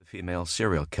female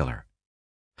serial killer.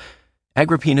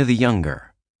 Agrippina the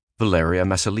Younger, Valeria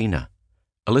Messalina,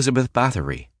 Elizabeth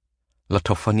Bathory,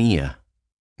 Latophania,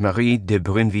 Marie de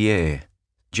Brinvilliers,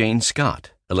 Jane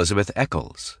Scott, Elizabeth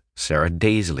Eccles, Sarah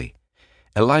Daisley,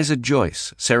 Eliza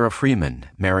Joyce, Sarah Freeman,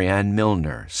 Mary Ann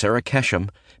Milner, Sarah Kesham,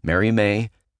 Mary May,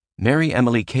 Mary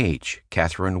Emily Cage,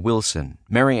 Catherine Wilson,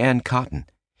 Mary Ann Cotton,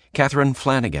 Catherine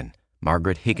Flanagan,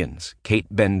 Margaret Higgins, Kate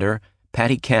Bender,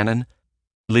 Patty Cannon,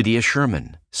 Lydia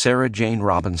Sherman, Sarah Jane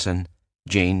Robinson,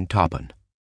 Jane Toppin.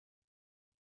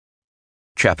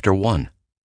 Chapter 1.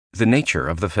 The Nature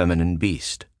of the Feminine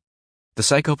Beast. The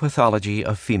Psychopathology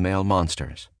of Female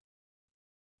Monsters.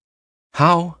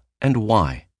 How and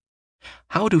why?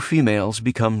 How do females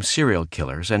become serial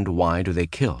killers, and why do they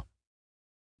kill?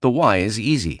 The why is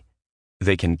easy.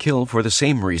 They can kill for the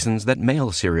same reasons that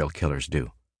male serial killers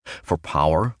do: for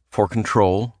power, for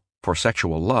control, for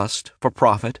sexual lust, for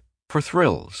profit, for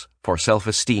thrills, for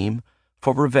self-esteem,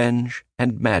 for revenge,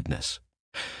 and madness.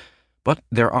 But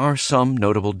there are some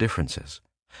notable differences.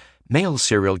 Male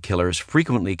serial killers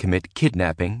frequently commit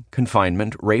kidnapping,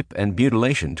 confinement, rape, and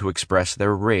mutilation to express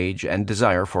their rage and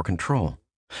desire for control.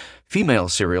 Female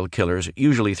serial killers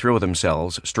usually throw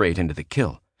themselves straight into the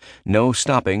kill, no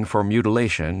stopping for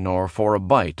mutilation or for a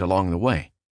bite along the way.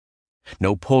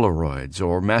 No Polaroids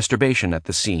or masturbation at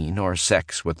the scene or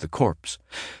sex with the corpse.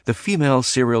 The female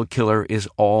serial killer is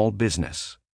all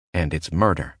business, and it's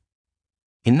murder.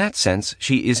 In that sense,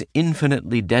 she is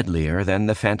infinitely deadlier than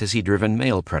the fantasy-driven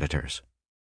male predators.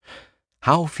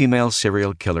 How female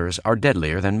serial killers are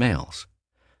deadlier than males.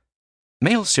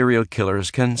 Male serial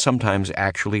killers can sometimes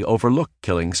actually overlook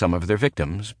killing some of their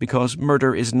victims because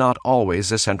murder is not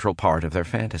always a central part of their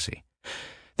fantasy.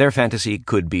 Their fantasy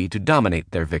could be to dominate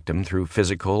their victim through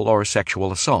physical or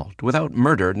sexual assault without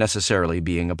murder necessarily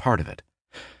being a part of it.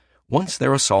 Once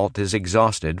their assault is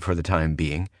exhausted for the time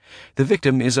being, the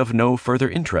victim is of no further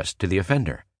interest to the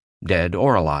offender, dead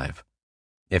or alive.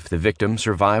 If the victim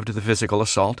survived the physical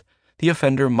assault, the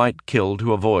offender might kill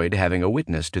to avoid having a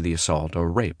witness to the assault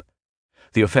or rape.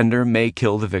 The offender may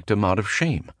kill the victim out of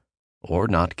shame, or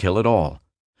not kill at all.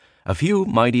 A few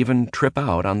might even trip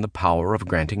out on the power of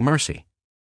granting mercy.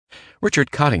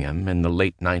 Richard Cottingham, in the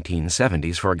late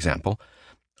 1970s, for example,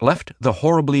 left the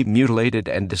horribly mutilated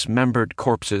and dismembered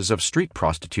corpses of street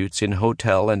prostitutes in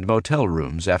hotel and motel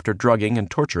rooms after drugging and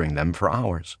torturing them for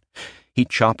hours. He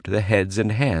chopped the heads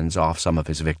and hands off some of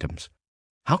his victims.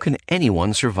 How can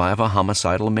anyone survive a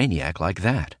homicidal maniac like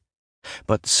that?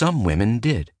 But some women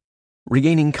did,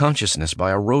 regaining consciousness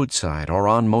by a roadside or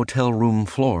on motel room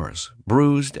floors,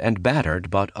 bruised and battered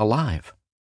but alive.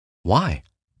 Why?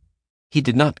 He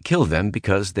did not kill them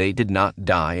because they did not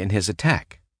die in his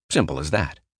attack. Simple as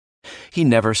that. He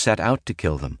never set out to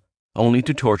kill them, only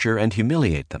to torture and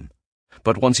humiliate them.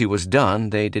 But once he was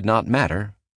done, they did not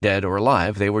matter. Dead or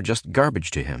alive, they were just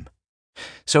garbage to him.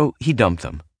 So he dumped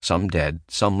them, some dead,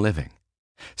 some living.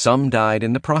 Some died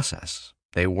in the process.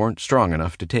 They weren't strong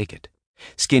enough to take it.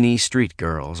 Skinny street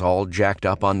girls, all jacked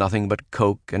up on nothing but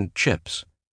Coke and chips.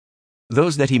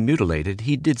 Those that he mutilated,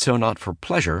 he did so not for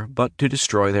pleasure, but to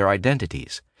destroy their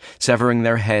identities, severing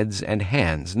their heads and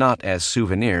hands not as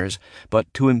souvenirs, but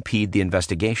to impede the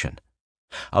investigation.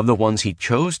 Of the ones he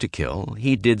chose to kill,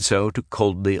 he did so to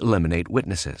coldly eliminate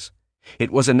witnesses.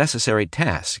 It was a necessary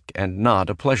task and not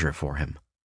a pleasure for him.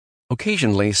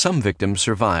 Occasionally, some victims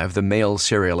survive the male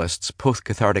serialist's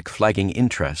post-cathartic flagging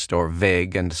interest or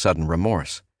vague and sudden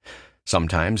remorse.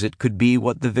 Sometimes it could be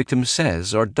what the victim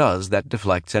says or does that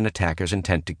deflects an attacker's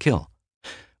intent to kill.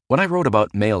 When I wrote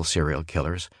about male serial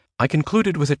killers, I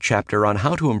concluded with a chapter on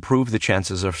how to improve the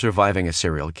chances of surviving a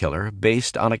serial killer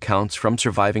based on accounts from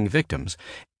surviving victims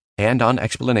and on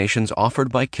explanations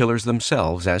offered by killers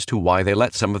themselves as to why they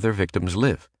let some of their victims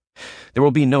live. There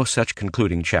will be no such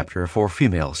concluding chapter for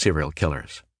female serial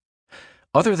killers.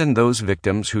 Other than those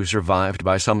victims who survived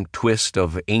by some twist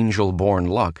of angel-born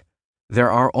luck, there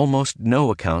are almost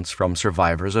no accounts from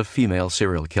survivors of female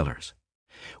serial killers.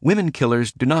 Women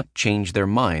killers do not change their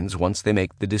minds once they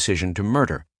make the decision to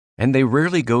murder, and they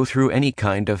rarely go through any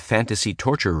kind of fantasy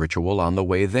torture ritual on the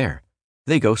way there.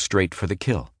 They go straight for the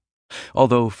kill.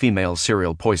 Although female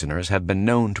serial poisoners have been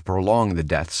known to prolong the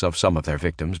deaths of some of their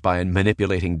victims by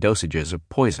manipulating dosages of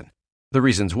poison, the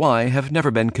reasons why have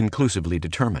never been conclusively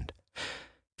determined.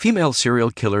 Female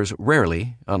serial killers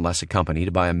rarely, unless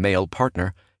accompanied by a male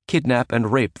partner, kidnap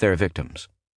and rape their victims.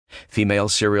 Female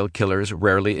serial killers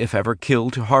rarely, if ever, kill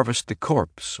to harvest the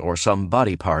corpse or some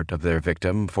body part of their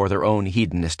victim for their own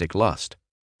hedonistic lust.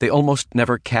 They almost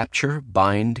never capture,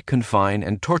 bind, confine,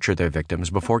 and torture their victims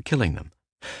before killing them.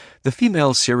 The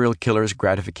female serial killer's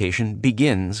gratification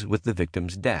begins with the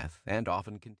victim's death and often continues.